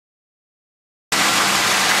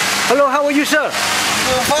Hello, how are you, sir?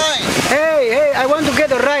 Doing fine. Hey, I want to get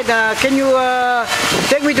a ride. Can you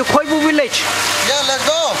take me to Koibu village? Yeah, let's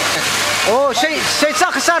go. Oh, say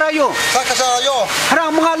sakasarayo. Sakasarayo.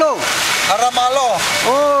 Harang mangalo. Haramalo.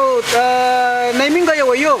 Oh,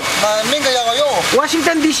 naimingayo yo. Mingayayo.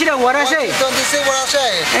 Washington DC lang warase. Washington DC warase.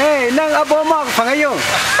 Eh, nang aboma pangayo.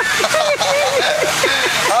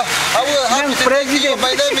 I will happy to meet you.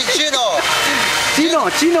 My name is Gino.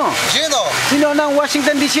 Gino nang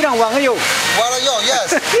Washington DC lang wangayo. Warayo,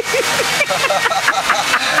 yes.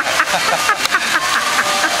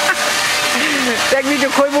 Take me to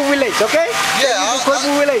Koibu village, okay? Yeah,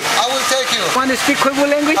 Koibu village. I will take you. Want to speak Koibu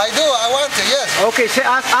language? I do, I want to, yes. Okay, say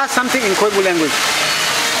ask something in Koibu language.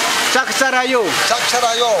 Saksarayo.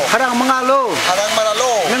 Saksarayo. Harang mangalo. Harang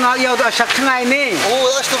maralo. Nangayaw to asaktangay ni.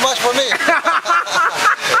 Oh, that's too much for me.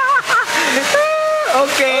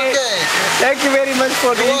 Okay. Thank you very much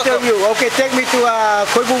for the interview. Okay, take me to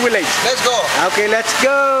Koibu village. Let's go. Okay, let's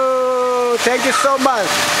go. Thank you so much.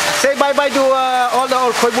 Say bye-bye to all the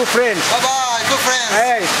old Koibu friends. Bye-bye, good friends.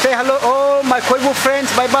 Hey, say hello all my Koibu friends.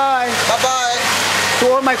 Bye-bye. Bye-bye.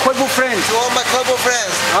 To all my Koibu friends. To all my Koibu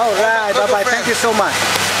friends. All right, bye-bye. Thank you so much.